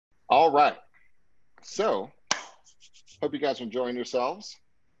All right. So, hope you guys are enjoying yourselves.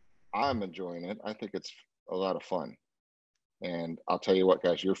 I'm enjoying it. I think it's a lot of fun. And I'll tell you what,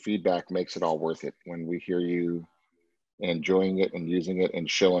 guys, your feedback makes it all worth it. When we hear you enjoying it and using it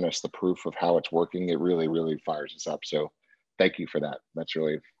and showing us the proof of how it's working, it really, really fires us up. So thank you for that. That's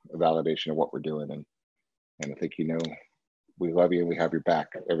really a validation of what we're doing. And I think, we love you and we have your back,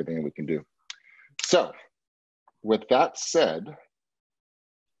 everything that we can do. So with that said,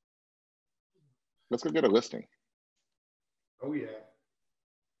 let's go get a listing. Oh, yeah.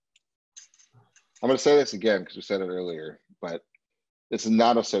 I'm going to say this again because we said it earlier, but this is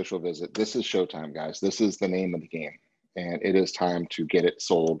not a social visit. This is showtime, guys. This is the name of the game, and it is time to get it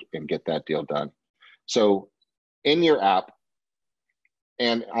sold and get that deal done. So in your app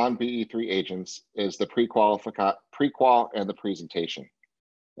and on BE3 Agents is the pre-qual and the presentation.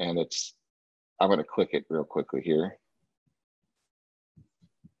 And I'm going to click it real quickly here.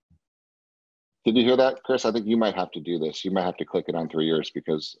 Did you hear that, Chris? I think you might have to do this. You might have to click it on through yours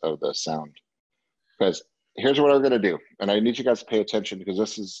because of the sound. Because here's what I'm going to do. And I need you guys to pay attention because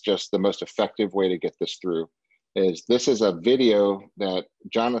this is just the most effective way to get this through. This is a video that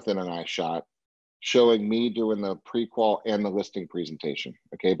Jonathan and I shot showing me doing the pre-qual and the listing presentation.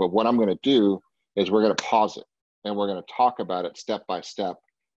 Okay, but what I'm going to do is we're going to pause it and we're going to talk about it step by step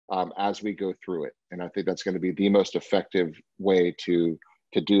as we go through it. And I think that's going to be the most effective way to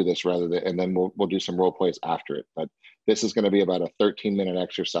do this and then we'll do some role plays after it. But this is going to be about a 13-minute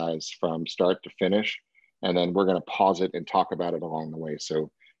exercise from start to finish. And then we're going to pause it and talk about it along the way.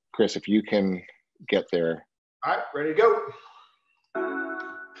 So Chris, if you can get there. All right, ready to go.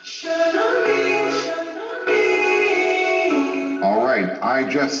 All right, I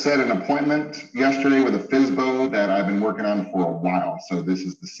just set an appointment yesterday with a FSBO that I've been working on for a while. So this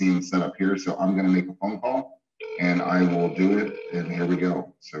is the scene set up here. So I'm going to make a phone call and I will do it. And here we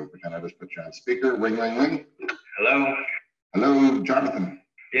go. So pretend I just put you on speaker. Ring, ring, ring. Hello. Hello, Jonathan.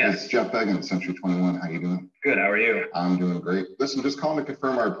 Yes. It's Jeff Beggins, C21. How you doing? Good. How are you? I'm doing great. Listen, just calling to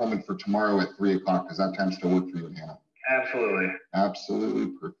confirm our appointment for tomorrow at 3 o'clock. Does that time still work for you and Hannah? Absolutely.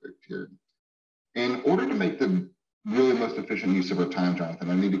 Absolutely perfect here. In order to make the really most efficient use of our time,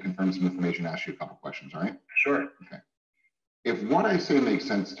 Jonathan, I need to confirm some information, ask you a couple questions, all right? Sure. Okay. If what I say makes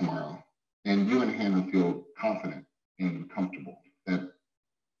sense tomorrow, and you and Hannah feel confident and comfortable that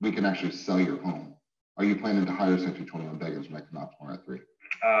we can actually sell your home, are you planning to hire C21 Beggins when I come out tomorrow at 3?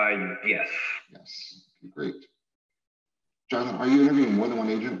 Yes. Yes. Okay, great. Jonathan, are you interviewing more than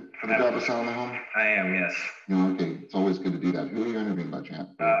one agent for the job of selling the home? I am, yes. Okay, it's always good to do that. Who are you interviewing by chance?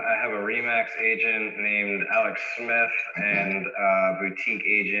 I have a Remax agent named Alex Smith and a boutique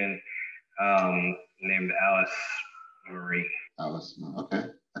agent named Alice Marie. Alice, okay,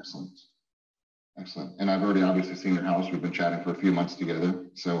 excellent. Excellent. And I've already obviously seen your house. We've been chatting for a few months together.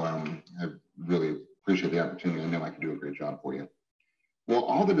 So I really appreciate the opportunity. I know I can do a great job for you. Will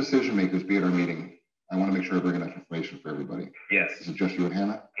all the decision makers be at our meeting? I want to make sure I bring enough information for everybody. Yes. Is it just you and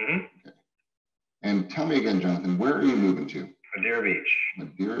Hannah? Mm-hmm. Okay. And tell me again, Jonathan, where are you moving to? Madeira Beach.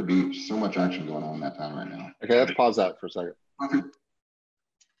 Madeira Beach. So much action going on in that town right now. Okay, let's pause that for a second. Okay.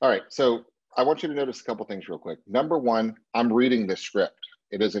 All right, so I want you to notice a couple things real quick. Number one, I'm reading this script.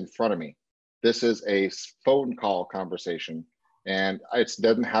 It is in front of me. This is a phone call conversation, and it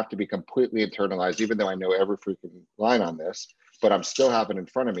doesn't have to be completely internalized, even though I know every freaking line on this, but I'm still having it in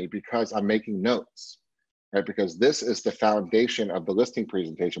front of me because I'm making notes, right? Because this is the foundation of the listing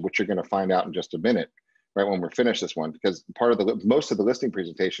presentation, which you're going to find out in just a minute, right? When we're finished this one, because most of the listing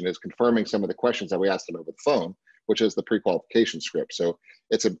presentation is confirming some of the questions that we asked them over the phone, which is the pre-qualification script. So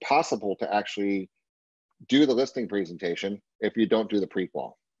it's impossible to actually do the listing presentation if you don't do the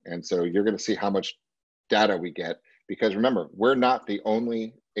pre-qual. And so you're going to see how much data we get, because remember, we're not the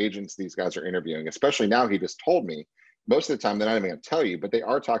only agents these guys are interviewing, especially now. He just told me most of the time they're not even going to tell you, but they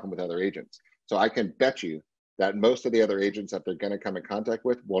are talking with other agents. So I can bet you that most of the other agents that they're going to come in contact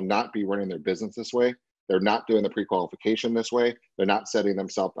with will not be running their business this way. They're not doing the pre-qualification this way. They're not setting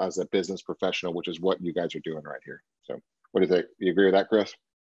themselves as a business professional, which is what you guys are doing right here. So what do you think? You agree with that, Chris?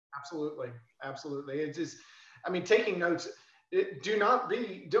 Absolutely. Absolutely. It's just, I mean, taking notes,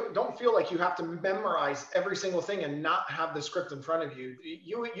 don't feel like you have to memorize every single thing and not have the script in front of you.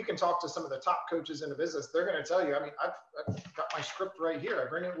 You can talk to some of the top coaches in the business. They're going to tell you, I mean, I've got my script right here. I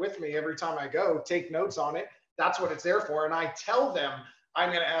bring it with me every time I go, take notes on it. That's what it's there for. And I tell them, I'm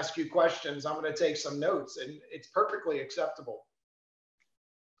going to ask you questions. I'm going to take some notes, and it's perfectly acceptable.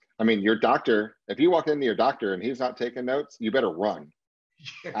 I mean, your doctor, if you walk into your doctor and he's not taking notes, you better run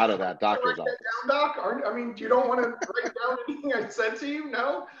out of that doctor's office. Down, doc? I mean, you don't want to write down anything I said to you?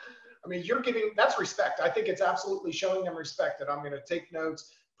 No? I mean, that's respect. I think it's absolutely showing them respect that I'm going to take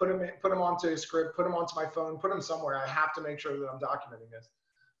notes, put them onto a script, put them onto my phone, put them somewhere. I have to make sure that I'm documenting this.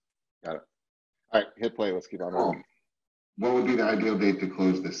 Got it. All right, hit play. Let's keep on rolling. What would be the ideal date to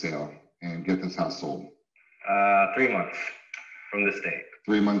close this sale and get this house sold? 3 months from this date.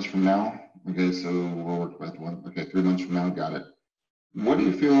 3 months from now. Okay, so we'll work with one. Okay, 3 months from now. Got it. What do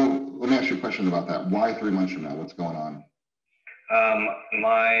you feel? Let me ask you a question about that. Why 3 months from now? What's going on?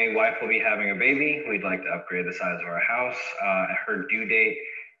 My wife will be having a baby. We'd like to upgrade the size of our house. Her due date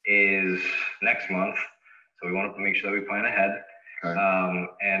is next month, so we want to make sure that we plan ahead. Okay.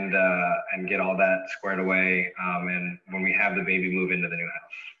 And get all that squared away. And when we have the baby, move into the new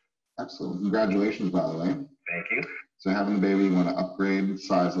house. Excellent. Congratulations, by the way. Thank you. So having the baby, you want to upgrade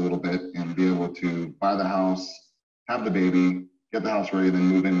size a little bit and be able to buy the house, have the baby, get the house ready, then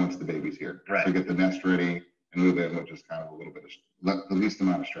move in once the baby's here. Right. So get the nest ready and move in, which is kind of a little bit of the least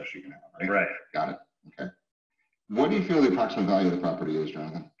amount of stress you can have, right? Right. Got it. Okay. What do you feel the approximate value of the property is,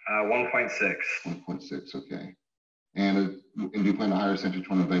 Jonathan? 1.6. 1.6. Okay. And do you plan to hire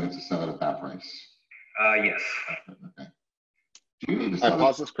C21 Beggins to sell it at that price? Yes. Okay. Do you need to sell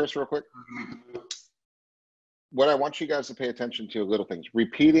pause this, Chris, real quick? What I want you guys to pay attention to are little things.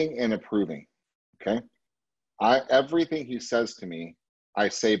 Repeating and approving. Okay. Everything he says to me, I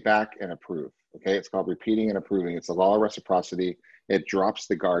say back and approve. Okay. It's called repeating and approving. It's the law of reciprocity. It drops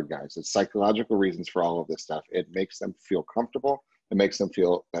the guard, guys. It's psychological reasons for all of this stuff. It makes them feel comfortable. It makes them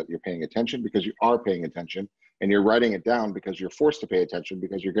feel that you're paying attention because you are paying attention. And you're writing it down because you're forced to pay attention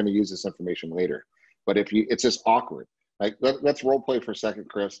because you're going to use this information later. But if you, it's just awkward. Like let's role play for a second,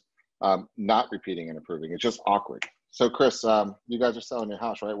 Chris. Not repeating and approving. It's just awkward. So Chris, you guys are selling your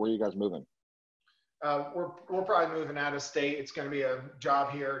house, right? Where are you guys moving? We're probably moving out of state. It's going to be a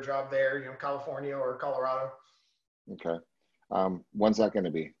job here, a job there, you know, California or Colorado. Okay. When's that going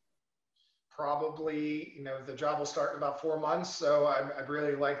to be? Probably, you know, the job will start in about 4 months. So I'd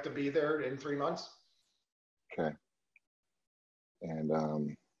really like to be there in 3 months. Okay. And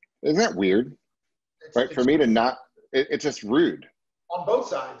isn't that weird? Right? For me to not, it's just rude. On both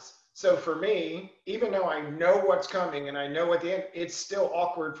sides. So for me, even though I know what's coming and I know what the end, it's still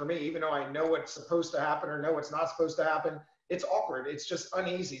awkward for me, even though I know what's supposed to happen or know what's not supposed to happen. It's awkward. It's just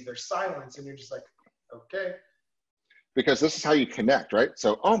uneasy. There's silence and you're just like, okay. Because this is how you connect, right?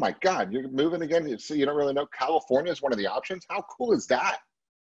 So, oh my God, you're moving again. So you don't really know. California is one of the options. How cool is that?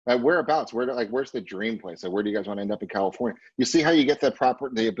 Whereabouts? Where's the dream place? Where do you guys want to end up in California? You see how you get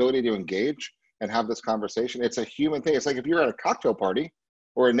the ability to engage and have this conversation? It's a human thing. It's like if you're at a cocktail party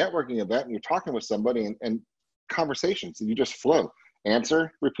or a networking event and you're talking with somebody and conversations and you just flow.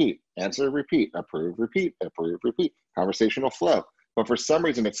 Answer, repeat, approve, repeat, approve, repeat. Conversational flow. But for some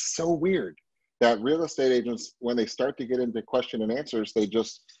reason, it's so weird that real estate agents, when they start to get into question and answers, they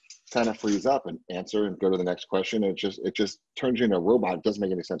just kind of freeze up and answer and go to the next question. It just turns you into a robot. It doesn't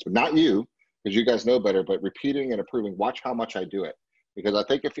make any sense. But not you, because you guys know better, but repeating and approving, watch how much I do it. Because I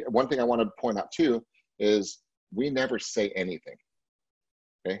think one thing I want to point out too is we never say anything.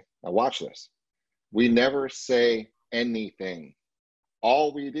 Okay, now watch this. We never say anything.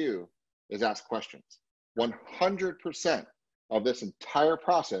 All we do is ask questions. 100% of this entire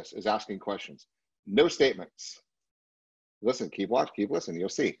process is asking questions. No statements. Listen, keep listening. You'll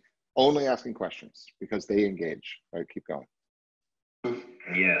see. Only asking questions because they engage. All right, keep going.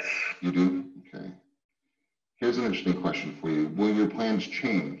 Yes. You do? Okay. Here's an interesting question for you. Will your plans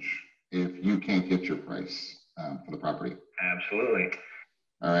change if you can't get your price for the property? Absolutely.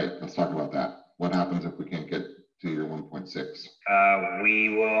 All right, let's talk about that. What happens if we can't get to your 1.6?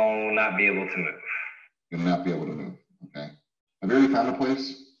 We will not be able to move. You'll not be able to move, okay. Have you already found a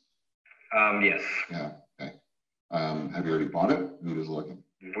place? Yes. Yeah, okay. Have you already bought it? You're just looking?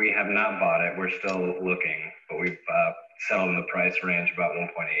 We have not bought it. We're still looking, but we've settled in the price range about 1.8.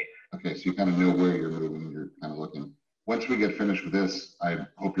 Okay, so you kind of know where you're moving. You're kind of looking. Once we get finished with this, I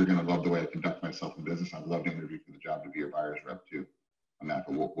hope you're going to love the way I conduct myself in business. I'd love to interview for the job to be your buyer's rep too on that,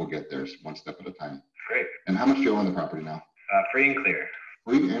 but we'll get there one step at a time. Great. And how much do you own on the property now? Free and clear.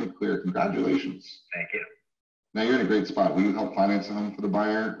 Free and clear. Congratulations. Thank you. Now you're in a great spot. Will you help finance the home for the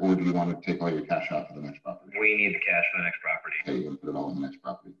buyer, or do you want to take all your cash out for the next property? We need the cash for the next property. Okay, you're going to put it all in the next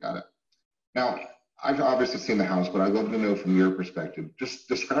property. Got it. Now, I've obviously seen the house, but I'd love to know from your perspective. Just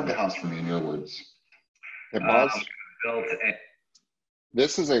describe the house for me in your words. Hey, pause.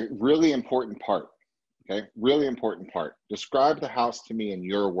 This is a really important part. Okay, really important part. Describe the house to me in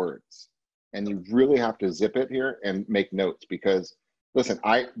your words, and you really have to zip it here and make notes because, listen,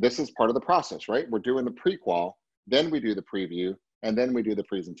 this is part of the process, right? We're doing the pre-qual, then we do the preview, and then we do the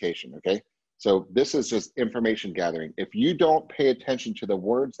presentation. Okay, so this is just information gathering. If you don't pay attention to the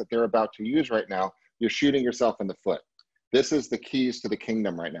words that they're about to use right now, you're shooting yourself in the foot. This is the keys to the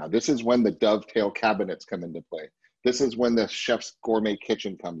kingdom right now. This is when the dovetail cabinets come into play. This is when the chef's gourmet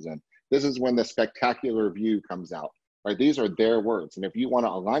kitchen comes in. This is when the spectacular view comes out, right? These are their words. And if you want to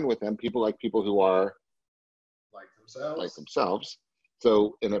align with them, people like people who are like themselves.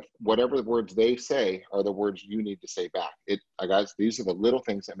 So, and if whatever the words they say are the words you need to say back, guys, these are the little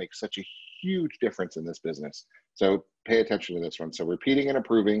things that make such a huge difference in this business. So pay attention to this one. So repeating and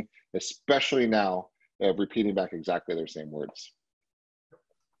improving, especially now, repeating back exactly their same words.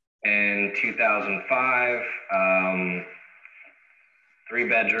 In 2005,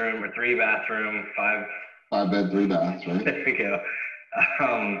 3-bedroom or 3-bathroom, 5-bed, 3 baths, right? There we go.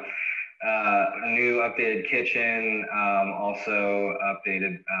 New updated kitchen, also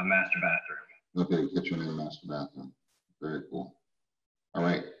updated master bathroom. Updated kitchen and master bathroom. Very cool. All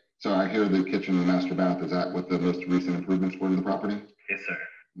right. So I hear the kitchen and master bath. Is that what the most recent improvements were to the property? Yes, sir.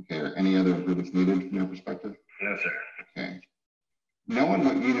 Okay. Are any other improvements needed from your perspective? No, sir. Okay. Knowing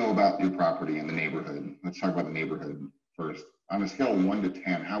what you know about your property and the neighborhood, let's talk about the neighborhood first. On a scale of 1 to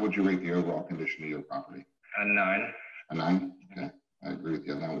 10, how would you rate the overall condition of your property? A 9. A 9? Okay. I agree with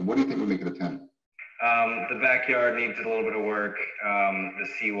you on that one. What do you think would make it a 10? The backyard needs a little bit of work. The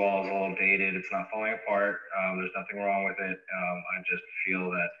seawall is a little dated. It's not falling apart. There's nothing wrong with it. I just feel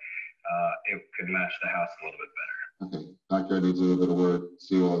that it could match the house a little bit better. Okay, backyard needs a little bit of work.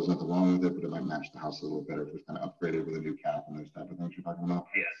 Seawall, there's nothing wrong with it, but it might match the house a little better if it's kind of upgraded with a new cap and those type of things you're talking about?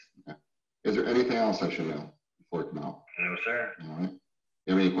 Yes. Okay. Is there anything else I should know before I come out? No, sir. All right.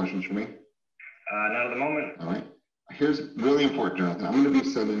 You have any questions for me? Not at the moment. All right. Here's really important, Jonathan. I'm going to be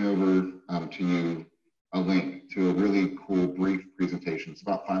sending over to you a link to a really cool brief presentation. It's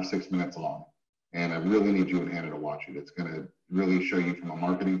about 5-6 minutes long. And I really need you and Hannah to watch it. It's going to really show you from a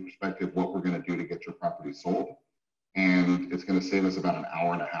marketing perspective what we're going to do to get your property sold. And it's going to save us about an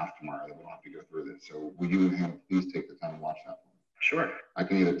hour and a half tomorrow that we'll have to go through this. So will you and Hannah please take the time to watch that for me? Sure. I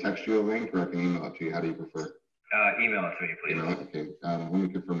can either text you a link or I can email it to you. How do you prefer? Email it to me, please. Email it? Okay. Let me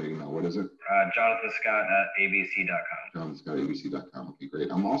confirm the email. What is it? JonathanScott@abc.com. JonathanScott@abc.com. Okay,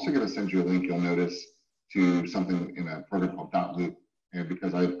 great. I'm also going to send you a link, you'll notice, to something in a program called .loop. And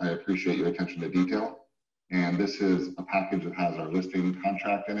because I appreciate your attention to detail. And this is a package that has our listing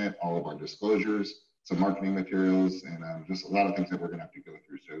contract in it, all of our disclosures, some marketing materials, and just a lot of things that we're going to have to go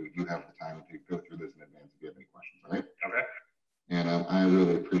through. So you have the time to go through this in advance if you have any questions, all right? Okay. And I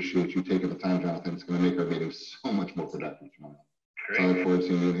really appreciate you taking the time, Jonathan. It's going to make our meeting so much more productive tomorrow. Great. So I look forward to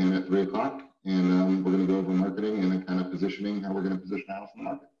seeing you and him at 3 o'clock. And we're going to go over marketing and then kind of positioning, how we're going to position the house in the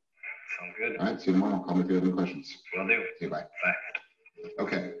market. Sounds good. All right. See you tomorrow. Call me if you have any questions. Will do. See you. Bye. Bye.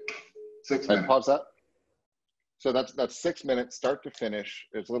 Okay. 6 minutes. Pause that. So that's 6 minutes, start to finish.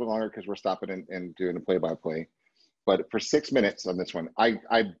 It's a little longer because we're stopping and doing a play-by-play. But for 6 minutes on this one, I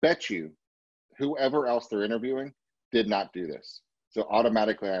bet you whoever else they're interviewing did not do this. So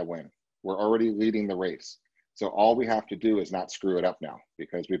automatically I win. We're already leading the race. So all we have to do is not screw it up now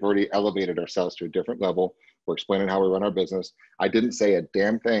because we've already elevated ourselves to a different level. We're explaining how we run our business. I didn't say a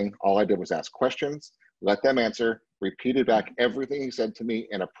damn thing. All I did was ask questions, let them answer, repeated back everything he said to me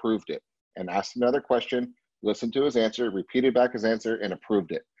and approved it. And asked another question, listened to his answer, repeated back his answer and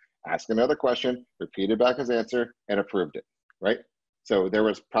approved it. Asked another question, repeated back his answer and approved it, right? So there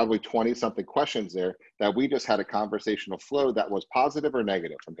was probably 20 something questions there that we just had a conversational flow that was positive or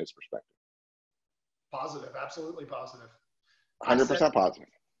negative from his perspective. Positive, absolutely positive. 100% positive.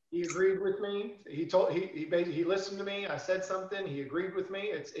 He agreed with me. He listened to me. I said something. He agreed with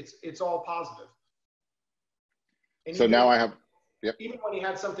me. It's all positive. And so now I have, yep. Even when he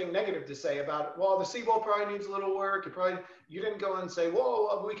had something negative to say about it, well, the seawall probably needs a little work. You didn't go and say,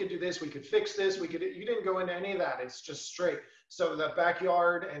 whoa, we could do this. We could fix this. You didn't go into any of that. It's just straight. So the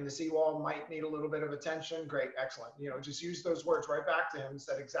backyard and the seawall might need a little bit of attention. Great. Excellent. Just use those words right back to him,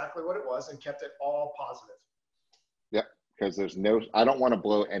 said exactly what it was and kept it all positive. Yep. Because I don't want to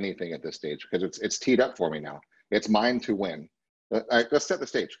blow anything at this stage because it's teed up for me now. It's mine to win. Let's set the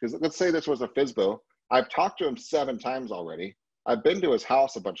stage because let's say this was a FSBO. I've talked to him 7 times already. I've been to his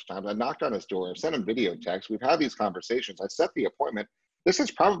house a bunch of times. I knocked on his door. I've sent him video texts. We've had these conversations. I set the appointment. This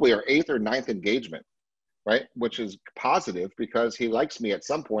is probably our 8th or 9th engagement, right? Which is positive because he likes me at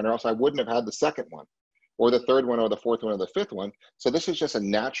some point or else I wouldn't have had the 2nd one or the 3rd one or the 4th one or the 5th one. So this is just a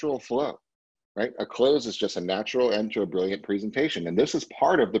natural flow, right? A close is just a natural end to a brilliant presentation. And this is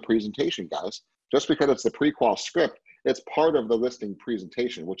part of the presentation, guys. Just because it's the pre-qual script, it's part of the listing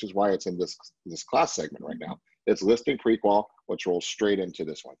presentation, which is why it's in this class segment right now. It's listing pre-qual, which rolls straight into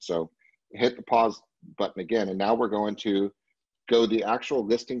this one. So hit the pause button again. And now we're going to go the actual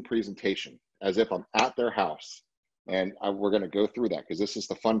listing presentation as if I'm at their house. And we're going to go through that because this is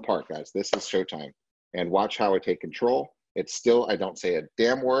the fun part, guys. This is showtime. And watch how I take control It's still, I don't say a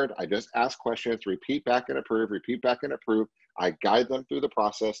damn word. I just ask questions, repeat back and approve, repeat back and approve. I guide them through the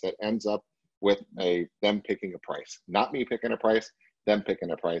process that ends up with them picking a price, not me picking a price, them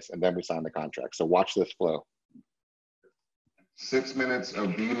picking a price, and then we sign the contract. So watch this flow. 6 minutes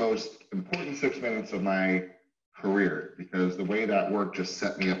of the most important 6 minutes of my career, because the way that worked just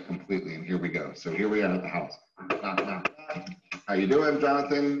set me up completely. And here we go. So here we are at the house. Knock, knock, knock. How you doing,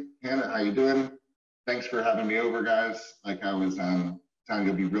 Jonathan? Hannah, how you doing? Thanks for having me over, guys. Like I was telling you,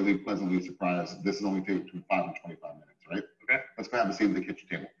 you'll be really pleasantly surprised. This is only take between 5 and 25 minutes, right? Okay. Let's go have a seat at the kitchen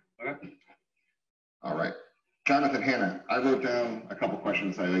table. Okay. All right. Jonathan, Hannah, I wrote down a couple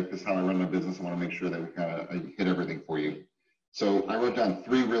questions. This is how I run my business. I want to make sure that we kind of hit everything for you. So I wrote down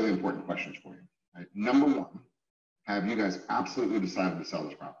 3 really important questions for you. Right? Number 1, have you guys absolutely decided to sell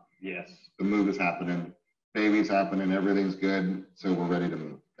this property? Yes. The move is happening, baby's happening, everything's good, so we're ready to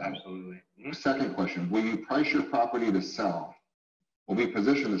move. Absolutely. Mm-hmm. Second question, will you price your property to sell? Will we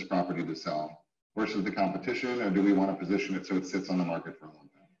position this property to sell versus the competition, or do we want to position it so it sits on the market for a long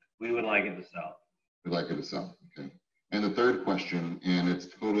time? We would like it to sell. We'd like it to sell, okay. And the third question, and it's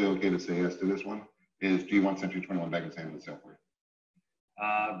totally okay to say yes to this one, is do you want C21 Beggins to handle the sale for you?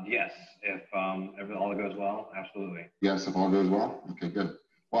 Yes, if all goes well, absolutely. Yes, if all goes well? Okay, good.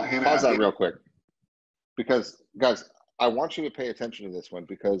 Well, Hannah, pause that real quick, because guys, I want you to pay attention to this one,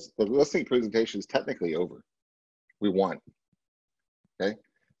 because the listing presentation is technically over. We won. Okay,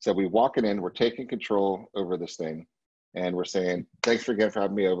 so we walking in, we're taking control over this thing, and we're saying, thanks again for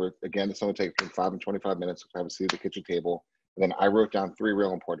having me over. Again, this only takes between 5 and 25 minutes. We'll have a seat at the kitchen table. And then I wrote down 3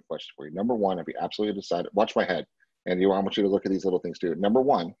 real important questions for you. Number 1, have you absolutely decided, watch my head, and I want you to look at these little things too. Number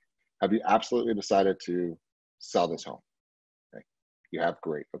 1, have you absolutely decided to sell this home? Okay, you have,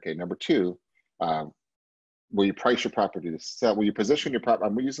 great. Okay, number 2, will you price your property to sell? Will you position your property?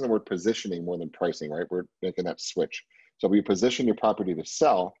 I'm using the word positioning more than pricing, right? We're making that switch. So will you position your property to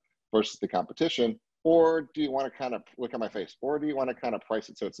sell versus the competition, or do you want to kind of, look at my face, or do you want to kind of price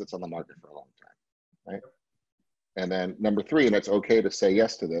it so it sits on the market for a long time, right? And then number 3, and it's okay to say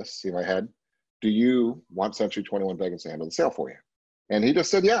yes to this, see my head, do you want C21 Beggins to handle the sale for you? And he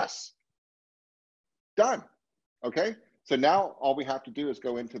just said yes. Done. Okay. So now all we have to do is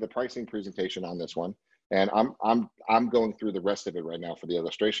go into the pricing presentation on this one. And I'm going through the rest of it right now for the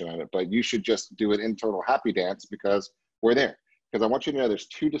illustration on it, but you should just do an internal happy dance because we're there. Because I want you to know there's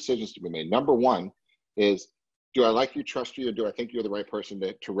 2 decisions to be made. Number 1 is, do I like you, trust you, or do I think you're the right person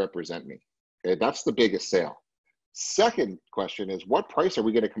to represent me? Okay, that's the biggest sale. Second question is, what price are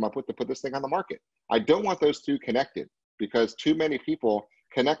we going to come up with to put this thing on the market? I don't want those 2 connected, because too many people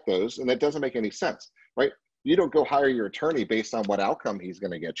connect those, and that doesn't make any sense, right? You don't go hire your attorney based on what outcome he's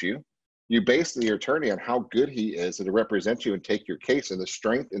going to get you. You base your attorney on how good he is to represent you and take your case, and the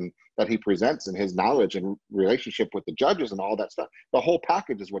strength that he presents, and his knowledge and relationship with the judges and all that stuff. The whole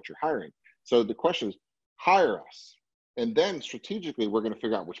package is what you're hiring. So the question is, hire us. And then strategically, we're going to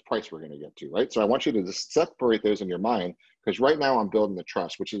figure out which price we're going to get to, right? So I want you to just separate those in your mind, because right now I'm building the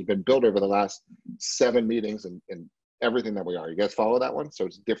trust, which has been built over the last 7 meetings and everything that we are. You guys follow that one? So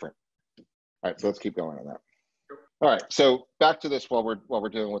it's different. All right, so let's keep going on that. All right, so back to this while we're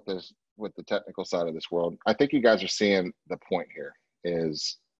dealing with this, with the technical side of this world. I think you guys are seeing the point here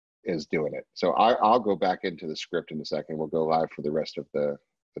is doing it. So I'll go back into the script in a second. We'll go live for the rest of the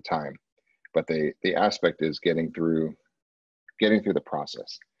time. But the aspect is getting through the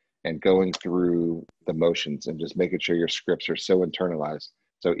process and going through the motions and just making sure your scripts are so internalized.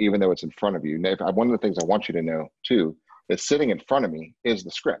 So even though it's in front of you, one of the things I want you to know too, that sitting in front of me is the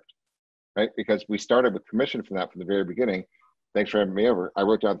script, right? Because we started with permission from that from the very beginning. Thanks for having me over. I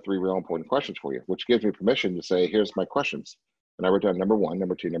wrote down 3 real important questions for you, which gives me permission to say, here's my questions. And I wrote down number 1,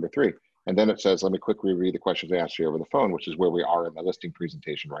 number 2, number 3. And then it says, let me quickly read the questions I asked you over the phone, which is where we are in the listing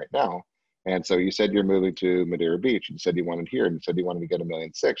presentation right now. And so you said you're moving to Madeira Beach, and you said you wanted here, and you said you wanted to get $1.6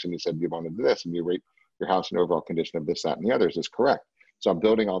 million, and you said you wanted this, and you rate your house in overall condition of this, that, and the others is correct. So I'm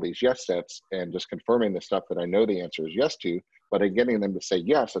building all these yes sets and just confirming the stuff that I know the answer is yes to, but I'm getting them to say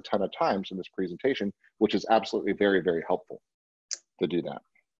yes a ton of times in this presentation, which is absolutely very, very helpful to do that.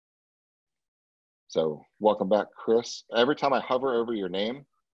 So welcome back, Chris. Every time I hover over your name,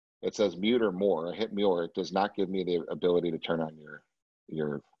 it says mute or more. I hit more. It does not give me the ability to turn on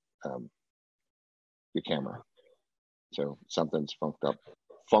your camera. So something's funked up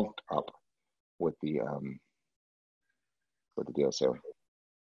with the deal. So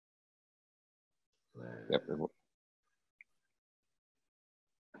yep.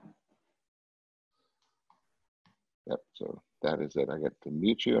 Yep, so that is it. I get to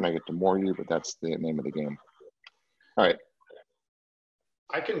meet you and I get to more you, but that's the name of the game. All right.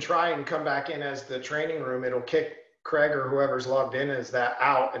 I can try and come back in as the training room. It'll kick Craig or whoever's logged in is that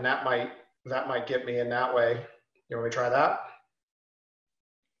out, and that might get me in that way. You want me to try that?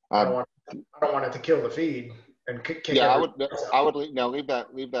 I don't want it to kill the feed and kick. Yeah, I would leave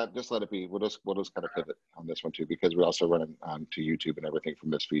that. Just let it be. We'll just kind of pivot on this one too, because we're also running to YouTube and everything from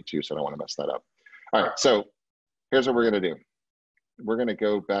this feed too. So I don't want to mess that up. All right. So here's what we're going to do. We're going to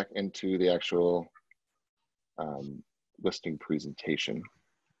go back into the actual listing presentation,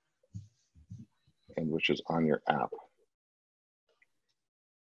 and which is on your app.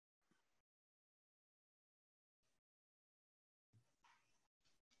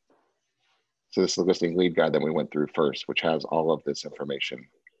 So this is the listing lead guide that we went through first, which has all of this information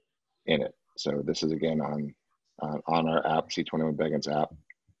in it. So this is again on our app, C21 Beggins app.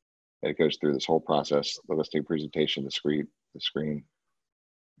 It goes through this whole process, the listing presentation, the screen.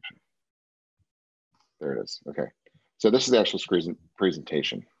 There it is. Okay. So this is the actual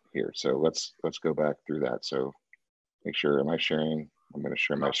presentation here. So let's go back through that. So make sure, am I sharing? I'm going to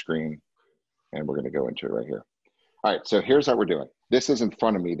share my screen, and we're going to go into it right here. All right, so here's how we're doing. This is in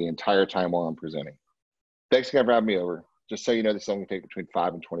front of me the entire time while I'm presenting. Thanks again for having me over. Just so you know, this is only going to take between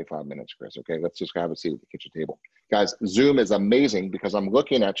 5 and 25 minutes, Chris, okay? Let's just have a seat at the kitchen table. Guys, Zoom is amazing because I'm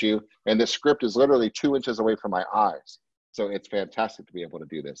looking at you, and this script is literally 2 inches away from my eyes. So it's fantastic to be able to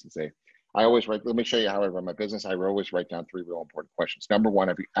do this and say, I always write, let me show you how I run my business. I always write down 3 real important questions. Number 1,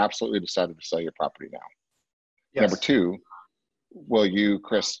 have you absolutely decided to sell your property now? Yes. Number 2, will you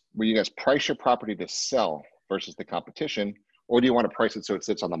guys price your property to sell versus the competition, or do you want to price it so it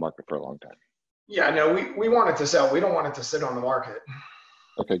sits on the market for a long time? Yeah, no, we want it to sell. We don't want it to sit on the market.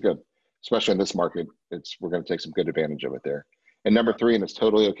 Okay, good. Especially in this market, we're going to take some good advantage of it there. And number 3, and it's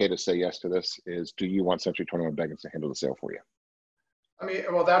totally okay to say yes to this, is do you want Century 21 Beggins to handle the sale for you? I mean,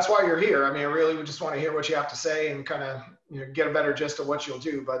 well, that's why you're here. I mean, I really would just want to hear what you have to say and kind of get a better gist of what you'll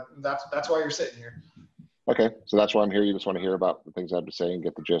do. But that's why you're sitting here. Okay, so that's why I'm here. You just want to hear about the things I have to say and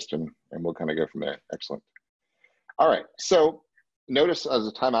get the gist, and we'll kind of go from there. Excellent. All right, so notice as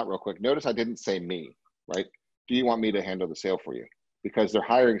a timeout real quick, notice I didn't say me, right? Do you want me to handle the sale for you? Because they're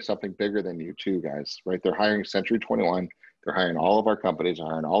hiring something bigger than you too, guys, right? They're hiring Century 21. They're hiring all of our companies, they're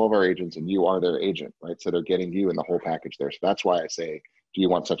hiring all of our agents, and you are their agent, right? So they're getting you in the whole package there. So that's why I say, do you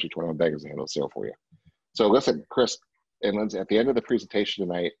want Century 21 Beggins to handle the sale for you? So listen, Chris and Lindsay, at the end of the presentation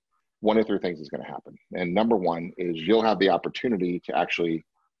tonight, 1 of 3 things is going to happen. And number 1 is you'll have the opportunity to actually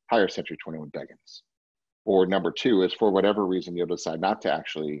hire Century 21 Beggins. Or number 2 is for whatever reason, you'll decide not to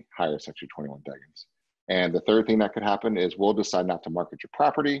actually hire Century 21 Beggins. And the third thing that could happen is we'll decide not to market your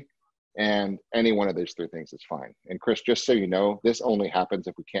property, and any one of those 3 things is fine. And Chris, just so you know, this only happens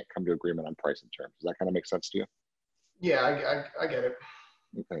if we can't come to agreement on price and terms. Does that kind of make sense to you? Yeah, I get it.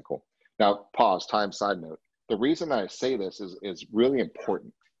 Okay, cool. Now pause, side note. The reason I say this is really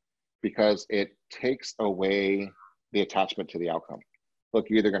important because it takes away the attachment to the outcome. Look,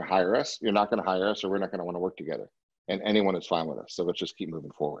 you're either going to hire us, you're not going to hire us, or we're not going to want to work together. And anyone is fine with us. So let's just keep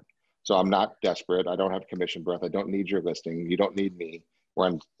moving forward. So I'm not desperate. I don't have commission breath. I don't need your listing. You don't need me. We're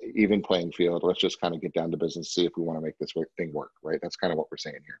on even playing field. Let's just kind of get down to business, see if we want to make this thing work, right? That's kind of what we're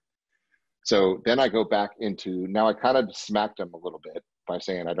saying here. So then I go back into, now I kind of smacked them a little bit by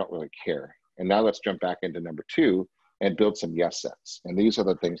saying I don't really care. And now let's jump back into number 2 and build some yes sets. And these are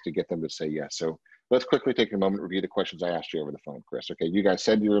the things to get them to say yes. So let's quickly take a moment, review the questions I asked you over the phone, Chris. Okay, you guys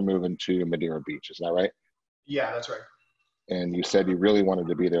said you were moving to Madeira Beach, is that right? Yeah, that's right. And you said you really wanted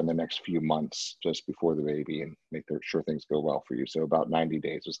to be there in the next few months, just before the baby, and make sure things go well for you. So about 90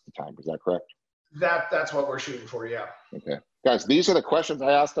 days is the time, is that correct? That's what we're shooting for, yeah. Okay. Guys, these are the questions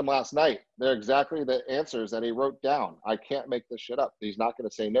I asked him last night. They're exactly the answers that he wrote down. I can't make this shit up. He's not going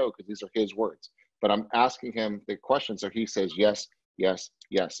to say no because these are his words. But I'm asking him the question, so he says yes, yes,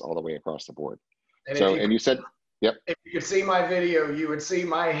 yes, all the way across the board. And you said, yep. If you could see my video, you would see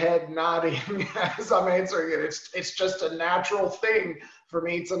my head nodding as I'm answering it. It's just a natural thing for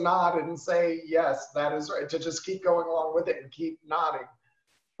me to nod and say, yes, that is right, to just keep going along with it and keep nodding.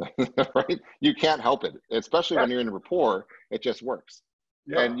 Right? You can't help it, especially when you're in rapport, it just works.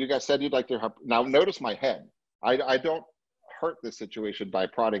 Yep. And you guys said you'd like to help. Now notice my head. I don't hurt this situation by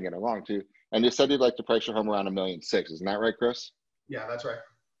prodding it along too. And you said you'd like to price your home around $1.6 million. Isn't that right, Chris? Yeah, that's right.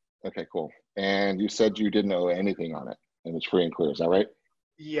 Okay, cool. And you said you didn't owe anything on it and it's free and clear. Is that right?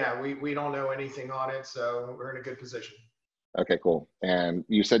 Yeah, we don't know anything on it, so we're in a good position. Okay, cool. And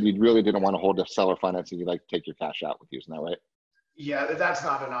you said you really didn't want to hold the seller financing. You'd like to take your cash out with you. Isn't that right? Yeah, that's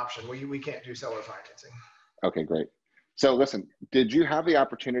not an option. We can't do seller financing. Okay, great. So listen, did you have the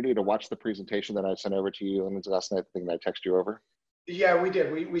opportunity to watch the presentation that I sent over to you last night, the thing that I texted you over? Yeah, we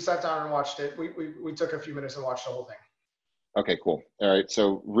did. We sat down and watched it. We took a few minutes and watched the whole thing. Okay, cool. All right.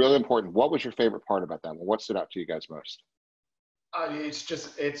 So really important. What was your favorite part about that one? What stood out to you guys most?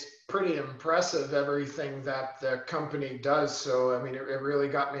 It's pretty impressive, everything that the company does. So, I mean, it really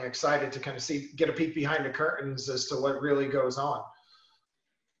got me excited to kind of get a peek behind the curtains as to what really goes on.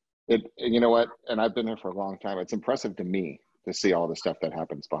 You know what? And I've been here for a long time. It's impressive to me to see all the stuff that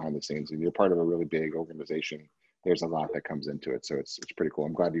happens behind the scenes. And you're part of a really big organization. There's a lot that comes into it. So it's pretty cool.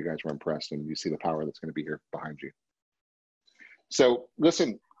 I'm glad you guys were impressed and you see the power that's going to be here behind you. So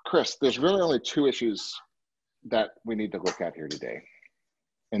listen, Chris, there's really only two issues that we need to look at here today.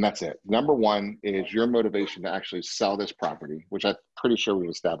 And that's it. Number one is your motivation to actually sell this property, which I'm pretty sure we've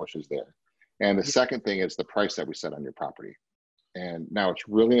established is there. And the second thing is the price that we set on your property. And now it's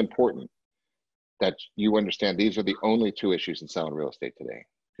really important that you understand these are the only two issues in selling real estate today.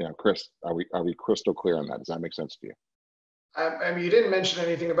 You know, Chris, are we crystal clear on that? Does that make sense to you? I mean, you didn't mention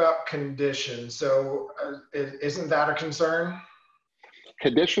anything about condition. So isn't that a concern?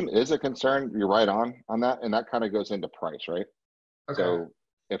 Condition is a concern. You're right on that. And that kind of goes into price, right? Okay. So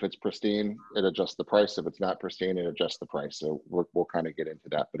if it's pristine, it adjusts the price. If it's not pristine, it adjusts the price. So we'll kind of get into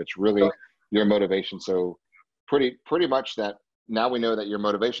that, but it's really your motivation. So pretty much that now we know that your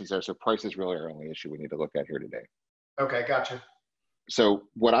motivation's there. So price is really our only issue we need to look at here today. Okay, gotcha. So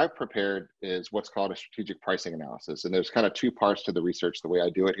what I've prepared is what's called a strategic pricing analysis. And there's kind of two parts to the research, the way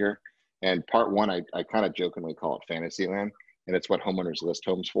I do it here. And part one, I kind of jokingly call it fantasy land. And it's what homeowners list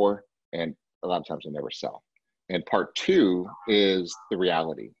homes for. And a lot of times they never sell. And part two is the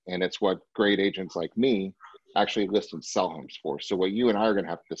reality. And it's what great agents like me actually list and sell homes for. So what you and I are going to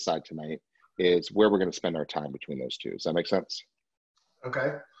have to decide tonight is where we're going to spend our time between those two. Does that make sense?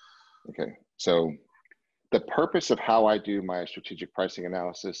 Okay. Okay. So the purpose of how I do my strategic pricing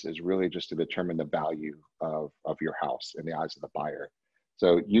analysis is really just to determine the value of your house in the eyes of the buyer.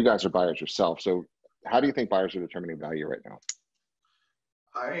 So you guys are buyers yourself. So how do you think buyers are determining value right now?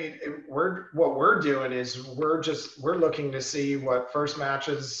 I mean, what we're doing is we're looking to see what first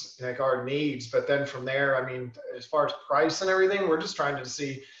matches like our needs, but then from there, I mean, as far as price and everything, we're just trying to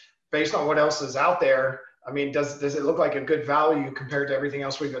see based on what else is out there. I mean, does it look like a good value compared to everything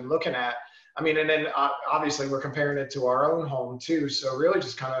else we've been looking at? I mean, and then obviously we're comparing it to our own home too. So really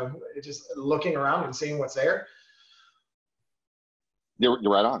just kind of just looking around and seeing what's there. You're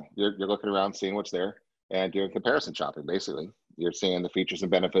right on. You're looking around, seeing what's there and doing comparison shopping, basically. You're seeing the features and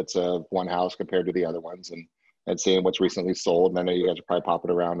benefits of one house compared to the other ones and seeing what's recently sold. And I know you guys are probably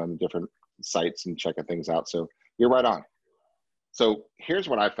popping around on different sites and checking things out. So you're right on. So here's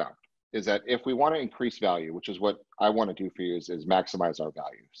what I found is that if we want to increase value, which is what I want to do for you is maximize our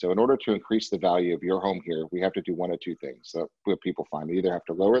value. So in order to increase the value of your home here, we have to do one of two things. So what people find, we either have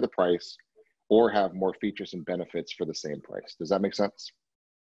to lower the price or have more features and benefits for the same price. Does that make sense?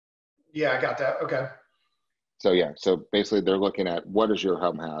 Yeah, I got that. Okay. So yeah, so basically they're looking at what does your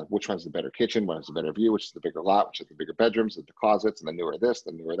home have, which one's the better kitchen, what has the better view, which is the bigger lot, which is the bigger bedrooms, the closets, and the newer this,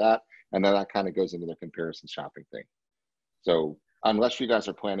 the newer that. And then that kind of goes into the comparison shopping thing. So unless you guys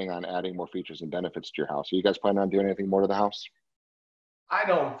are planning on adding more features and benefits to your house, are you guys planning on doing anything more to the house? I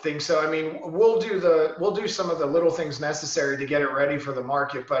don't think so. I mean, we'll do some of the little things necessary to get it ready for the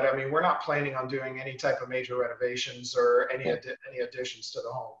market, but I mean, we're not planning on doing any type of major renovations or any additions to the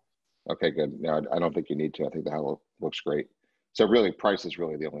home. Okay, good. No, I don't think you need to. I think the house looks great. So really, price is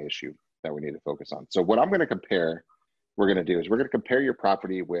really the only issue that we need to focus on. So what I'm going to compare, we're going to do is we're going to compare your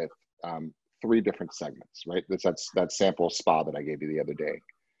property with three different segments, right? That's that sample spa that I gave you the other day.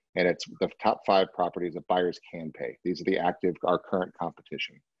 And it's the top 5 properties that buyers can pay. These are our current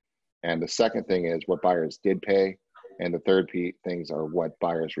competition. And the second thing is what buyers did pay. And the third things are what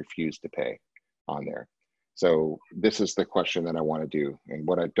buyers refused to pay on there. So this is the question that I want to do. And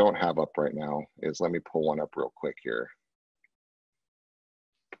what I don't have up right now is, let me pull one up real quick here.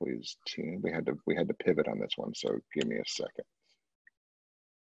 Please, team, we had to pivot on this one. So give me a second.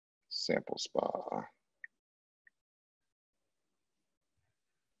 Sample spa.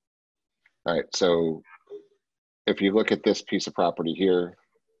 All right, so if you look at this piece of property here,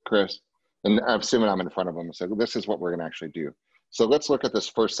 Chris, and I'm assuming I'm in front of them, so this is what we're gonna actually do. So let's look at this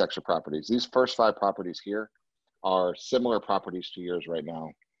first section of properties. These first 5 properties here are similar properties to yours right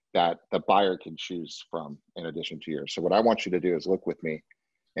now that the buyer can choose from in addition to yours. So what I want you to do is look with me.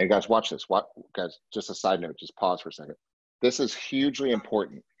 And guys, watch this. Guys, just a side note, just pause for a second. This is hugely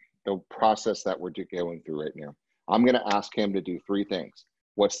important, the process that we're going through right now. I'm gonna ask him to do 3 things.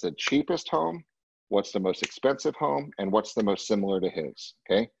 What's the cheapest home? What's the most expensive home? And what's the most similar to his,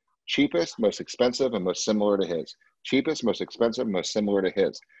 okay? Cheapest, most expensive, and most similar to his. Cheapest, most expensive, most similar to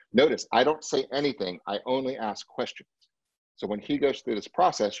his. Notice, I don't say anything, I only ask questions. So when he goes through this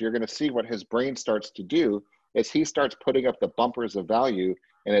process, you're gonna see what his brain starts to do is he starts putting up the bumpers of value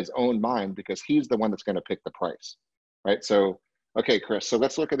in his own mind because he's the one that's going to pick the price, right? So, okay, Chris, so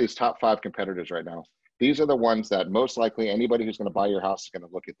let's look at these top 5 competitors right now. These are the ones that most likely anybody who's going to buy your house is going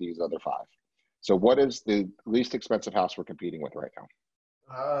to look at these other 5. So what is the least expensive house we're competing with right now?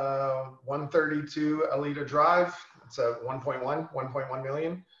 132 Alita Drive. It's a 1.1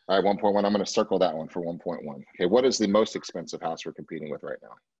 million. All right, 1.1. I'm going to circle that one for 1.1. Okay, what is the most expensive house we're competing with right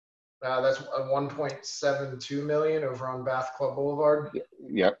now? That's a 1.72 million over on Bath Club Boulevard.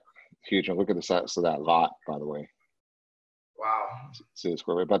 Yep, huge. And look at the size of that lot, by the way. Wow. See the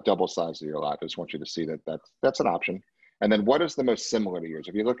square rate, about double size of your lot. I just want you to see that that's an option. And then what is the most similar to yours?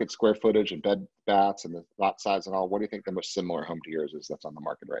 If you look at square footage and bed baths and the lot size and all, what do you think the most similar home to yours is that's on the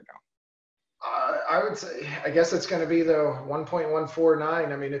market right now? I would say, I guess it's going to be the 1.149.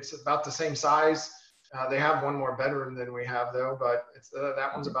 I mean, it's about the same size. They have one more bedroom than we have though, but it's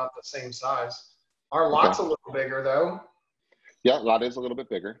that one's about the same size. Our lot's a little bigger though. Yeah, lot is a little bit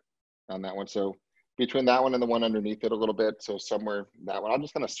bigger on that one. So between that one and the one underneath it a little bit, so somewhere that one, I'm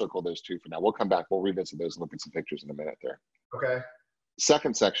just going to circle those 2 for now. We'll come back. We'll revisit those and look at some pictures in a minute there. Okay.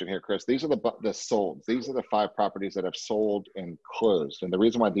 Second section here, Chris, these are the solds. These are the 5 properties that have sold and closed. And the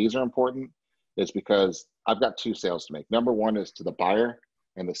reason why these are important is because I've got 2 sales to make. Number 1 is to the buyer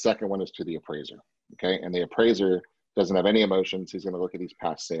and the second one is to the appraiser. Okay. And the appraiser doesn't have any emotions. He's going to look at these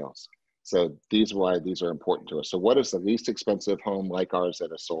past sales. So these are why these are important to us. So what is the least expensive home like ours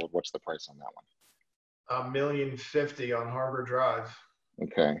that has sold? What's the price on that one? $1,050,000 on Harbor Drive.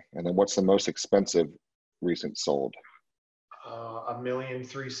 Okay. And then what's the most expensive recent sold?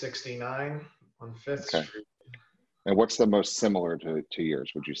 $1,369,000 on 5th Street. And what's the most similar to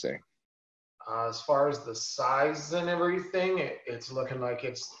yours, would you say? As far as the size and everything, it's looking like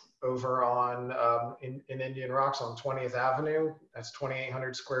it's over on in Indian Rocks on 20th Avenue. That's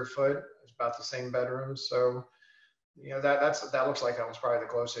 2,800 square foot. It's about the same bedrooms. So, you know, that looks like that one's probably the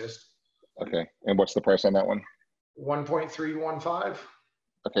closest. Okay. And what's the price on that one? 1.315.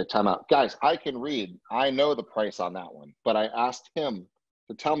 Okay, time out. Guys, I can read. I know the price on that one, but I asked him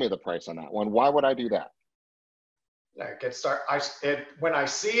to tell me the price on that one. Why would I do that? Yeah, when I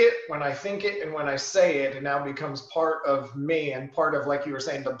see it, when I think it, and when I say it, it now becomes part of me and part of, like you were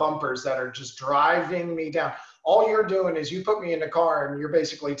saying, the bumpers that are just driving me down. All you're doing is you put me in the car and you're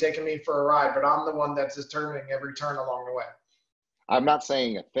basically taking me for a ride, but I'm the one that's determining every turn along the way. I'm not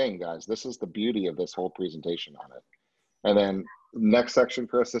saying a thing, guys. This is the beauty of this whole presentation on it. And then next section,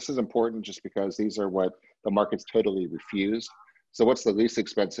 Chris, this is important just because these are what the market's totally refused. So what's the least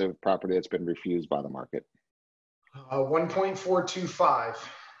expensive property that's been refused by the market? 1.425.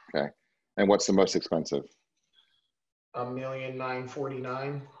 Okay. And what's the most expensive?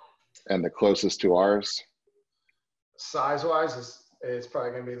 $1,949,000. And the closest to ours? Size-wise, it's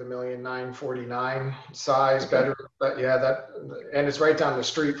probably going to be the $1,949,000 size, okay. Better. But yeah, and it's right down the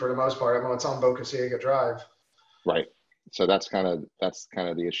street for the most part. I mean, it's on Boca Ciega Drive. Right. So that's kind of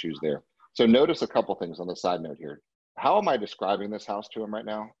the issues there. So notice a couple things on the side note here. How am I describing this house to him right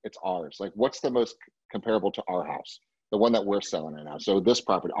now? It's ours. Like, what's the most comparable to our house? The one that we're selling right now. So this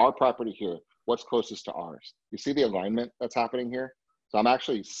property, our property here, what's closest to ours? You see the alignment that's happening here? So I'm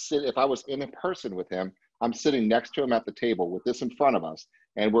actually if I was in person with him, I'm sitting next to him at the table with this in front of us,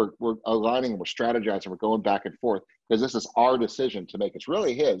 and we're aligning, we're strategizing, we're going back and forth because this is our decision to make. It's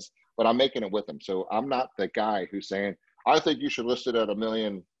really his, but I'm making it with him. So I'm not the guy who's saying, I think you should list it at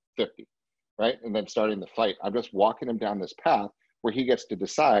 $1,050,000, right? And then starting the fight. I'm just walking him down this path where he gets to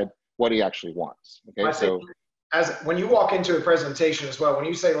decide what he actually wants. Okay, so when you walk into a presentation as well, when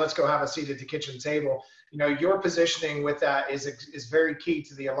you say, let's go have a seat at the kitchen table, you know, your positioning with that is very key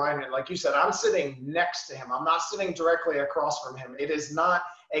to the alignment. Like you said, I'm sitting next to him. I'm not sitting directly across from him. It is not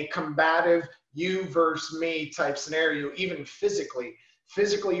a combative you versus me type scenario, even physically.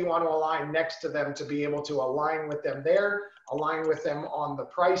 Physically, you want to align next to them to be able to align with them there, align with them on the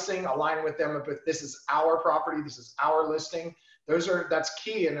pricing, align with them if this is our property, this is our listing. That's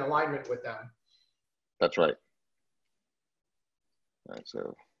key in alignment with them. That's right. All right,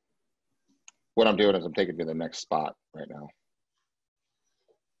 so what I'm doing is I'm taking you to the next spot right now.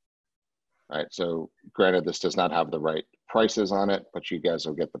 All right, so granted, this does not have the right prices on it, but you guys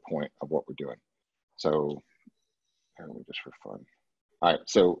will get the point of what we're doing. So here, let me just for fun. All right,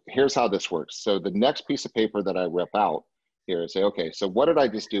 so here's how this works. So the next piece of paper that I rip out here is say, okay, so what did I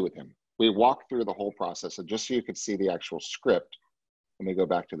just do with him? We walked through the whole process, and just so you could see the actual script, let me go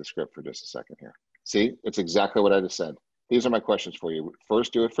back to the script for just a second here. See, it's exactly what I just said. These are my questions for you.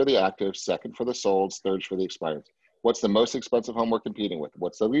 First, do it for the active. Second, for the solds. Third, for the expired. What's the most expensive home we're competing with?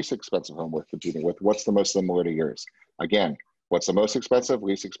 What's the least expensive home we're competing with? What's the most similar to yours? Again, what's the most expensive,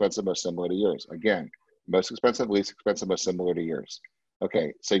 least expensive, most similar to yours? Again, Most expensive, least expensive, most similar to yours.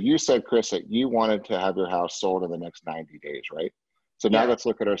 Okay, so you said, Chris, that you wanted to have your house sold in the next 90 days, right? So now let's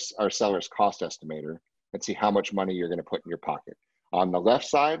look at our seller's cost estimator and see how much money you're going to put in your pocket. On the left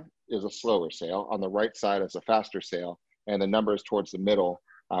side is a slower sale. On the right side is a faster sale. And the numbers towards the middle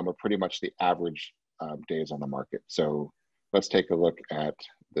are pretty much the average days on the market. So let's take a look at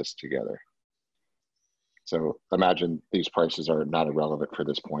this together. So imagine these prices are not irrelevant for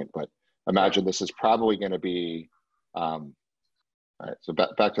this point, but imagine this is probably going to be, all right, so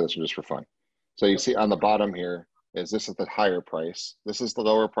back to this just for fun. So you see on the bottom here is this is the higher price. This is the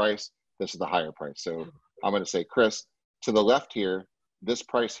lower price. This is the higher price. So I'm going to say, Chris, to the left here, this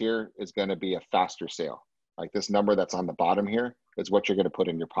price here is going to be a faster sale. Like this number that's on the bottom here is what you're going to put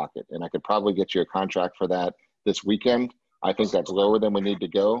in your pocket. And I could probably get you a contract for that this weekend. I think that's lower than we need to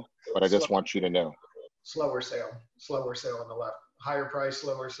go, but I just want you to know. Slower sale on the left. Higher price,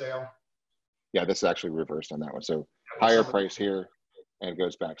 lower sale. Yeah, this is actually reversed on that one. So higher price here and it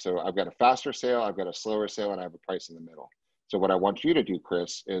goes back. So I've got a faster sale, I've got a slower sale, and I have a price in the middle. So what I want you to do,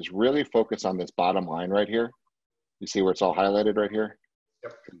 Chris, is really focus on this bottom line right here. You see where it's all highlighted right here?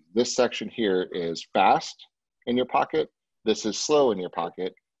 Yep. This section here is fast in your pocket. This is slow in your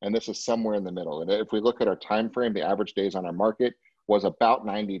pocket. And this is somewhere in the middle. And if we look at our time frame, the average days on our market was about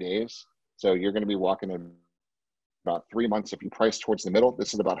 90 days. So you're going to be walking in about 3 months. If you price towards the middle,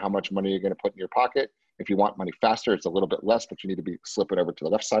 this is about how much money you're going to put in your pocket. If you want money faster, it's a little bit less, but you need to be slipping over to the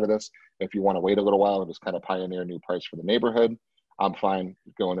left side of this. If you want to wait a little while and just kind of pioneer a new price for the neighborhood, I'm fine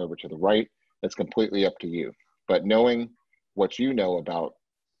going over to the right. It's completely up to you. But knowing what you know about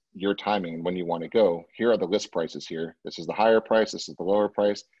your timing and when you want to go, here are the list prices here. This is the higher price. This is the lower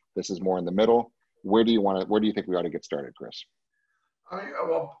price. This is more in the middle. Where do you think we ought to get started, Chris?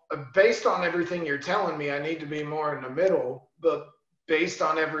 Well, based on everything you're telling me, I need to be more in the middle, but based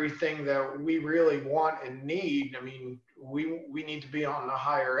on everything that we really want and need, I mean, we need to be on the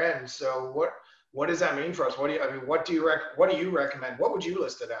higher end. So what does that mean for us? What do you recommend? What would you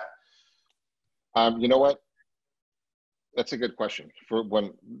list it at? You know what? That's a good question. For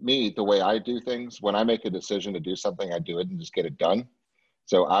the way I do things, when I make a decision to do something, I do it and just get it done.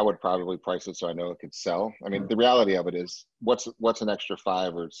 So I would probably price it so I know it could sell. I mean, the reality of it is what's an extra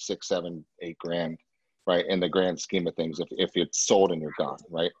 5 or 6, 7, 8 grand, right? In the grand scheme of things, if it's sold and you're gone,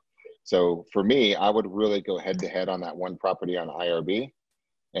 right? So for me, I would really go head to head on that one property on IRB,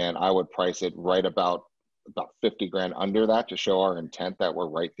 and I would price it right about 50 grand under that to show our intent that we're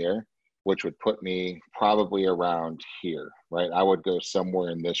right there, which would put me probably around here, right? I would go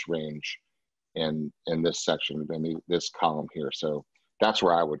somewhere in this range in this section, in this column here. So that's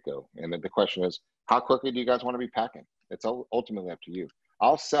where I would go. And then the question is, how quickly do you guys want to be packing? It's ultimately up to you.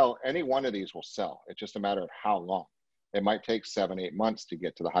 I'll sell, any one of these will sell. It's just a matter of how long. It might take 7, 8 months to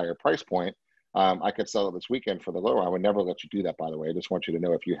get to the higher price point. I could sell it this weekend for the lower. I would never let you do that, by the way. I just want you to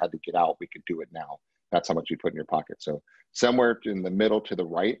know if you had to get out, we could do it now. That's how much you put in your pocket. So somewhere in the middle to the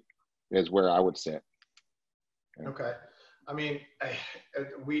right is where I would sit. Okay. I mean,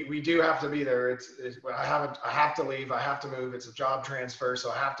 we do have to be there. I have to leave. I have to move. It's a job transfer,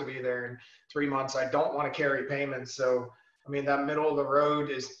 so I have to be there in 3 months. I don't want to carry payments. So, I mean, that middle of the road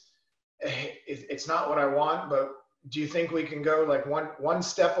it's not what I want, but do you think we can go like one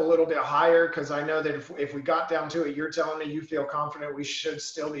step a little bit higher? Because I know that if we got down to it, you're telling me you feel confident we should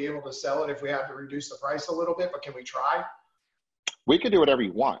still be able to sell it if we have to reduce the price a little bit, but can we try? We could do whatever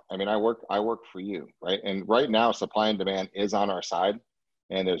you want. I mean, I work for you, right? And right now, supply and demand is on our side,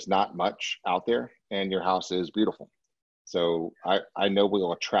 and there's not much out there, and your house is beautiful. So I know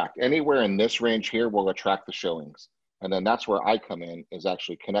we'll attract anywhere in this range here. We'll attract the showings, and then that's where I come in, is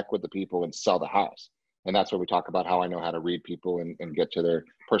actually connect with the people and sell the house. And that's where we talk about how I know how to read people and get to their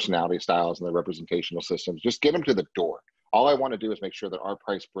personality styles and their representational systems. Just get them to the door. All I want to do is make sure that our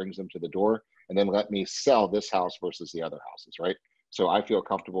price brings them to the door, and then let me sell this house versus the other houses, right? So I feel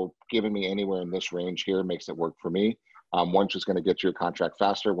comfortable giving me anywhere in this range here makes it work for me. One's just going to get you a contract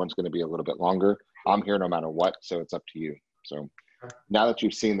faster. One's going to be a little bit longer. I'm here no matter what, so it's up to you. So now that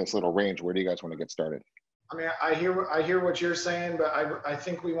you've seen this little range, where do you guys want to get started? I mean, I hear what you're saying, but I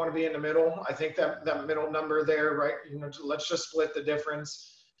think we want to be in the middle. I think that middle number there, right? You know, let's just split the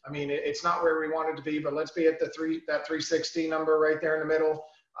difference. I mean, it's not where we want it to be, but let's be at that 360 number right there in the middle.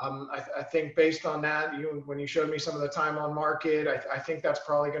 I think based on that, when you showed me some of the time on market, I think that's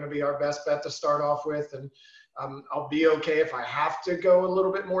probably going to be our best bet to start off with. And I'll be okay if I have to go a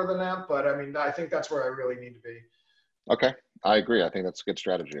little bit more than that. But I mean, I think that's where I really need to be. Okay, I agree. I think that's a good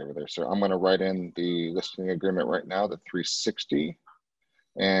strategy over there. So I'm going to write in the listing agreement right now, the 360,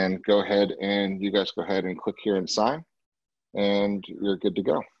 and go ahead and you guys go ahead and click here and sign, and you're good to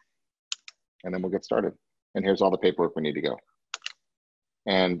go. and then we'll get started. And here's all the paperwork we need to go.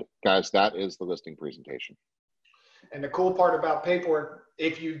 And guys, that is the listing presentation. And the cool part about paperwork,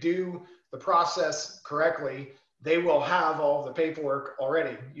 if you do the process correctly, they will have all the paperwork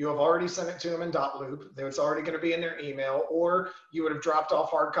already. You have already sent it to them in dot loop. It's already going to be in their email, or you would have dropped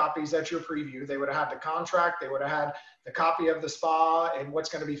off hard copies at your preview. They would have had the contract. They would have had the copy of the spa and what's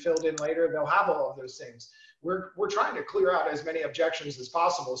going to be filled in later. They'll have all of those things. We're trying to clear out as many objections as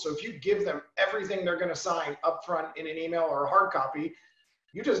possible. So if you give them everything they're going to sign up front in an email or a hard copy,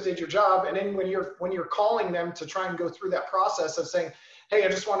 you just did your job. And then when you're calling them to try and go through that process of saying, hey, I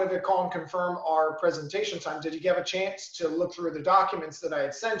just wanted to call and confirm our presentation time. Did you have a chance to look through the documents that I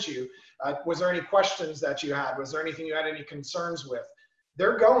had sent you? Was there any questions that you had? Was there anything you had any concerns with?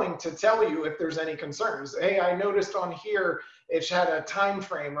 They're going to tell you if there's any concerns. Hey, I noticed on here it had a time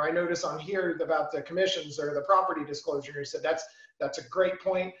frame, or I noticed on here about the commissions or the property disclosure. You said that's a great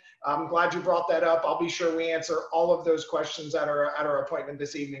point. I'm glad you brought that up. I'll be sure we answer all of those questions at our appointment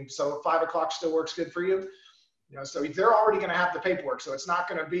this evening. So 5 o'clock still works good for you? You know, so they're already going to have the paperwork. So it's not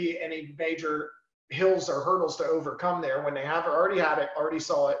going to be any major hills or hurdles to overcome there. When they have already had it, already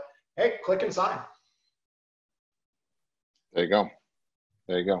saw it, hey, click and sign. There you go.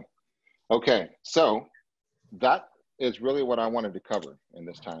 There you go. Okay, so that is really what I wanted to cover in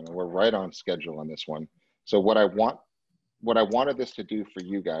this time, and we're right on schedule on this one. So what I wanted this to do for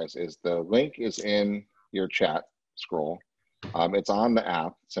you guys is the link is in your chat scroll. It's on the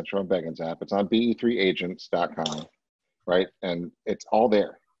app, C21 Beggins app. It's on be3agents.com, right? And it's all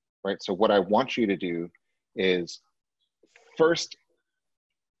there, right? So what I want you to do is first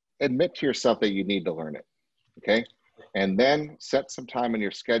admit to yourself that you need to learn it, okay? And then set some time in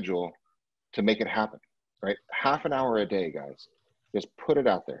your schedule to make it happen, right? Half an hour a day, guys. Just put it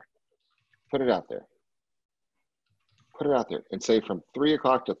out there. Put it out there. Put it out there and say from 3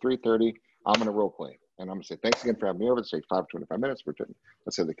 o'clock to 3:30, I'm going to role play. And I'm going to say, thanks again for having me over. Let's take 25 minutes.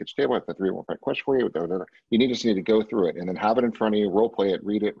 Let's say the kitchen table. I have the 3 more question for you. You just need to go through it and then have it in front of you, role play it,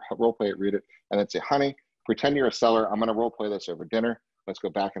 read it, and then say, honey, pretend you're a seller. I'm going to role play this over dinner. Let's go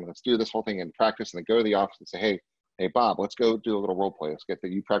back and let's do this whole thing in practice, and then go to the office and say, hey, Bob, let's go do a little role play. Let's get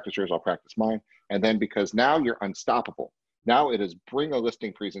you practice yours, I'll practice mine. And then because now you're unstoppable. Now it is bring a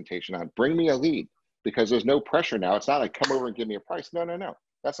listing presentation on, bring me a lead, because there's no pressure now. It's not like come over and give me a price. No.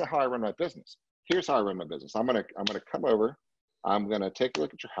 That's not how I run my business. Here's how I run my business. I'm gonna come over. I'm gonna take a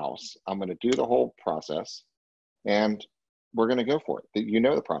look at your house. I'm gonna do the whole process, and we're gonna go for it. You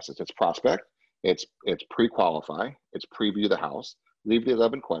know the process. It's prospect. It's pre-qualify. It's preview the house. Leave the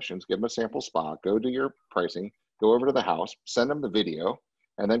 11 questions. Give them a sample spot. Go do your pricing. Go over to the house. Send them the video,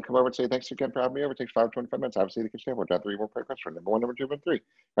 and then come over and say thanks again for having me over. It takes 25 minutes. Obviously, the kitchen table. Got 3 more questions. Number 1, number 2, number 3.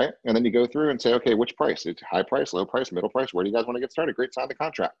 Right? And then you go through and say, okay, which price? It's high price, low price, middle price. Where do you guys want to get started? Great. Sign the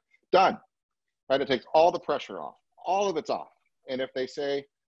contract. Done. Right? It takes all the pressure off. All of it's off. And if they say,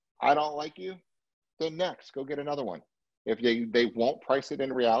 I don't like you, then next, go get another one. If they won't price it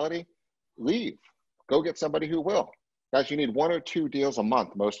in reality, leave. Go get somebody who will. Guys, you need 1 or 2 deals a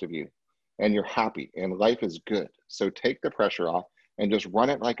month, most of you, and you're happy and life is good. So take the pressure off and just run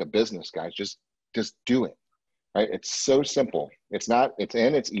it like a business, guys. Just do it. Right? It's so simple. It's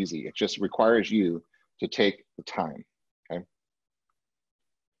easy. It just requires you to take the time. Okay.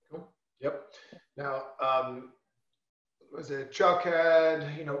 Cool. Yep. Now, was it Chuck had,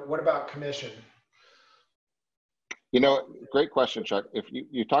 what about commission? Great question, Chuck. If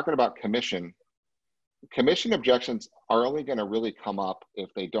you're talking about commission objections are only going to really come up if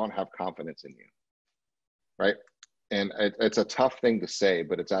they don't have confidence in you, right? And it's a tough thing to say,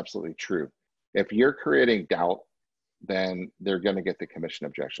 but it's absolutely true. If you're creating doubt, then they're going to get the commission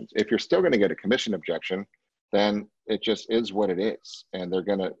objections. If you're still going to get a commission objection, then it just is what it is, and they're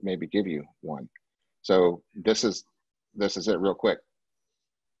going to maybe give you one. So this is it real quick.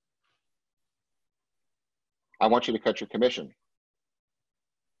 I want you to cut your commission.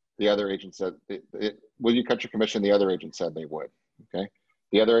 The other agent said, will you cut your commission? The other agent said they would, okay?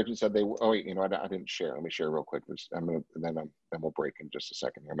 The other agent said they, oh wait, I didn't share. Let me share real quick. Then we'll break in just a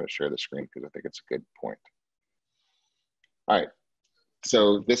second. I'm gonna share the screen because I think it's a good point. All right,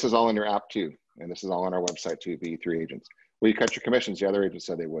 so this is all in your app too. And this is all on our website too, B3 agents. Will you cut your commissions? The other agent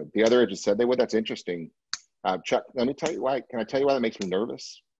said they would. The other agent said they would. That's interesting. Chuck, let me tell you why. Can I tell you why that makes me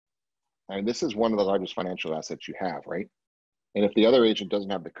nervous? I mean, this is one of the largest financial assets you have, right? And if the other agent doesn't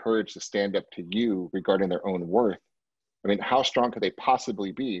have the courage to stand up to you regarding their own worth, I mean, how strong could they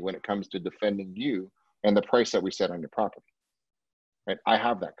possibly be when it comes to defending you and the price that we set on your property? Right? I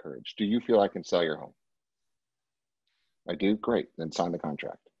have that courage. Do you feel I can sell your home? I do? Great. Then sign the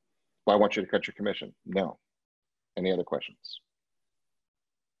contract. Well, I want you to cut your commission. No. Any other questions?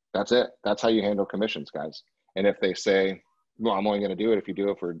 That's it. That's how you handle commissions, guys. And if they say, well, I'm only going to do it if you do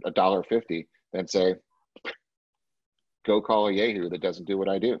it for $1.50, then say, go call a Yahoo that doesn't do what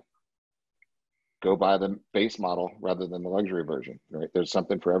I do. Go buy the base model rather than the luxury version, right? There's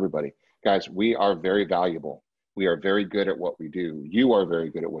something for everybody. Guys, we are very valuable. We are very good at what we do. You are very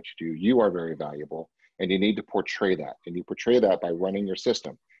good at what you do. You are very valuable. And you need to portray that. And you portray that by running your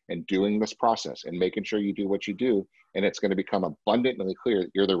system and doing this process and making sure you do what you do. And it's going to become abundantly clear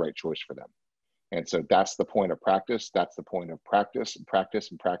that you're the right choice for them. And so that's the point of practice. That's the point of practice and practice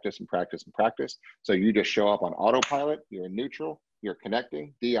and practice and practice and practice. So you just show up on autopilot. You're in neutral. You're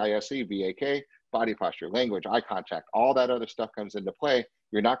connecting. DISE, VAK, body posture, language, eye contact, all that other stuff comes into play.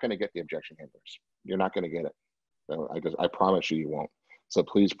 You're not going to get the objection handlers. You're not going to get it. So I promise you, you won't. So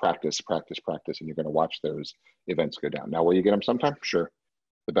please practice, practice, practice, and you're going to watch those events go down. Now, will you get them sometime? Sure.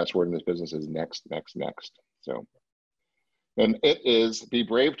 The best word in this business is next, next, next. So, and it is be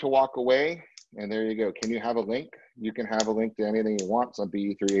brave to walk away. And there you go. Can you have a link? You can have a link to anything you want. It's on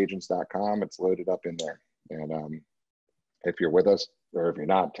be3agents.com. It's loaded up in there. And if you're with us, or if you're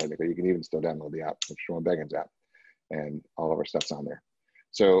not, technically, you can even still download the app, the C21 Beggins app, and all of our stuff's on there.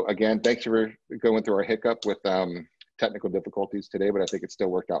 So again, thanks for going through our hiccup with technical difficulties today, but I think it still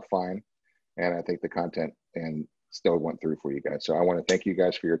worked out fine. And I think the content and still went through for you guys. So I want to thank you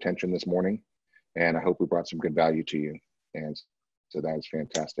guys for your attention this morning. And I hope we brought some good value to you. And so that is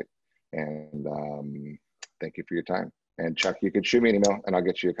fantastic. And thank you for your time. And Chuck, you can shoot me an email and I'll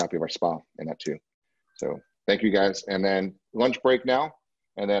get you a copy of our spa and that too. So thank you guys. And then lunch break now.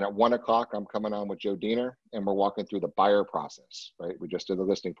 And then at 1 o'clock, I'm coming on with Joe Diener and we're walking through the buyer process, right? We just did the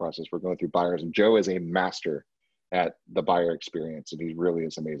listing process. We're going through buyers and Joe is a master at the buyer experience and he really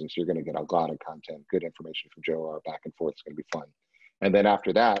is amazing. So you're going to get a lot of content, good information from Joe, our back and forth. It's going to be fun. And then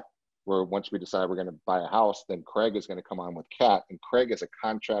after that, once we decide we're going to buy a house, then Craig is going to come on with Kat, and Craig is a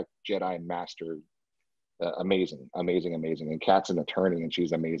contract Jedi master. Amazing, amazing, amazing. And Kat's an attorney and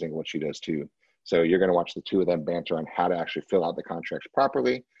she's amazing at what she does too. So you're going to watch the two of them banter on how to actually fill out the contracts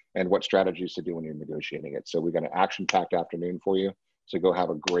properly and what strategies to do when you're negotiating it. So we've got an action-packed afternoon for you. So go have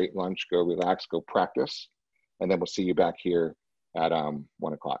a great lunch, go relax, go practice, and then we'll see you back here at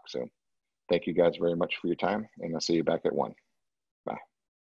 1 o'clock. So thank you guys very much for your time, and I'll see you back at 1. Bye.